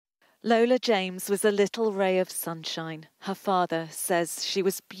Lola James was a little ray of sunshine. Her father says she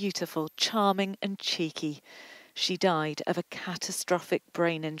was beautiful, charming and cheeky. She died of a catastrophic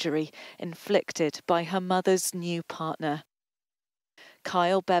brain injury inflicted by her mother's new partner.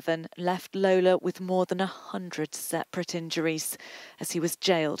 Kyle Bevan left Lola with more than 100 separate injuries. As he was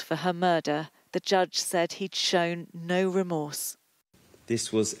jailed for her murder, the judge said he'd shown no remorse.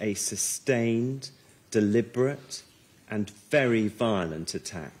 This was a sustained, deliberate and very violent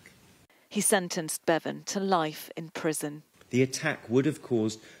attack. He sentenced Bevan to life in prison. The attack would have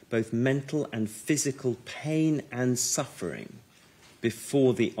caused both mental and physical pain and suffering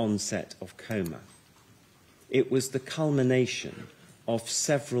before the onset of coma. It was the culmination of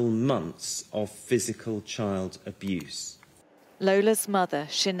several months of physical child abuse. Lola's mother,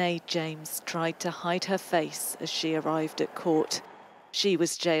 Sinead James, tried to hide her face as she arrived at court. She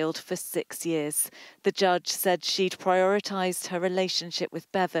was jailed for 6 years. The judge said she'd prioritised her relationship with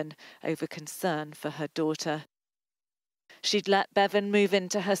Bevan over concern for her daughter. She'd let Bevan move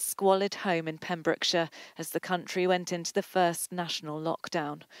into her squalid home in Pembrokeshire as the country went into the first national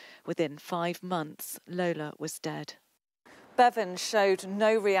lockdown. Within 5 months, Lola was dead. Bevan showed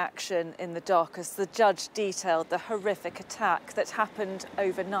no reaction in the dock as the judge detailed the horrific attack that happened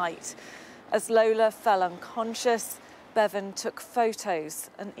overnight. As Lola fell unconscious, Bevan took photos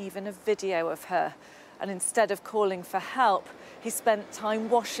and even a video of her. And instead of calling for help, he spent time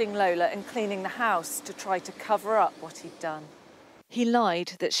washing Lola and cleaning the house to try to cover up what he'd done. He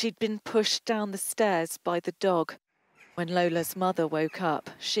lied that she'd been pushed down the stairs by the dog. When Lola's mother woke up,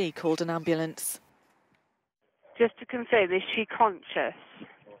 she called an ambulance. Just to confirm, is she conscious?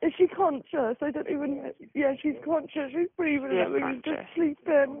 Is she conscious? I don't even... Yeah, she's conscious. She's breathing and everything. She's just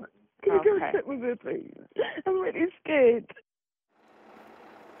sleeping. Can you go sit with her, please? I'm really scared.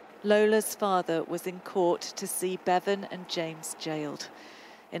 Lola's father was in court to see Bevan and James jailed.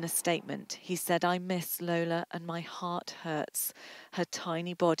 In a statement, he said, "I miss Lola and my heart hurts. Her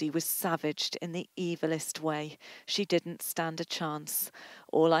tiny body was savaged in the evilest way. She didn't stand a chance.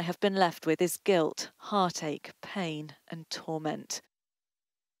 All I have been left with is guilt, heartache, pain and torment."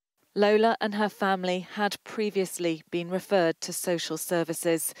 Lola and her family had previously been referred to social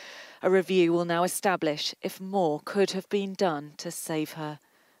services. A review will now establish if more could have been done to save her.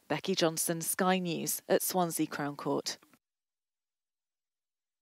 Becky Johnson, Sky News at Swansea Crown Court.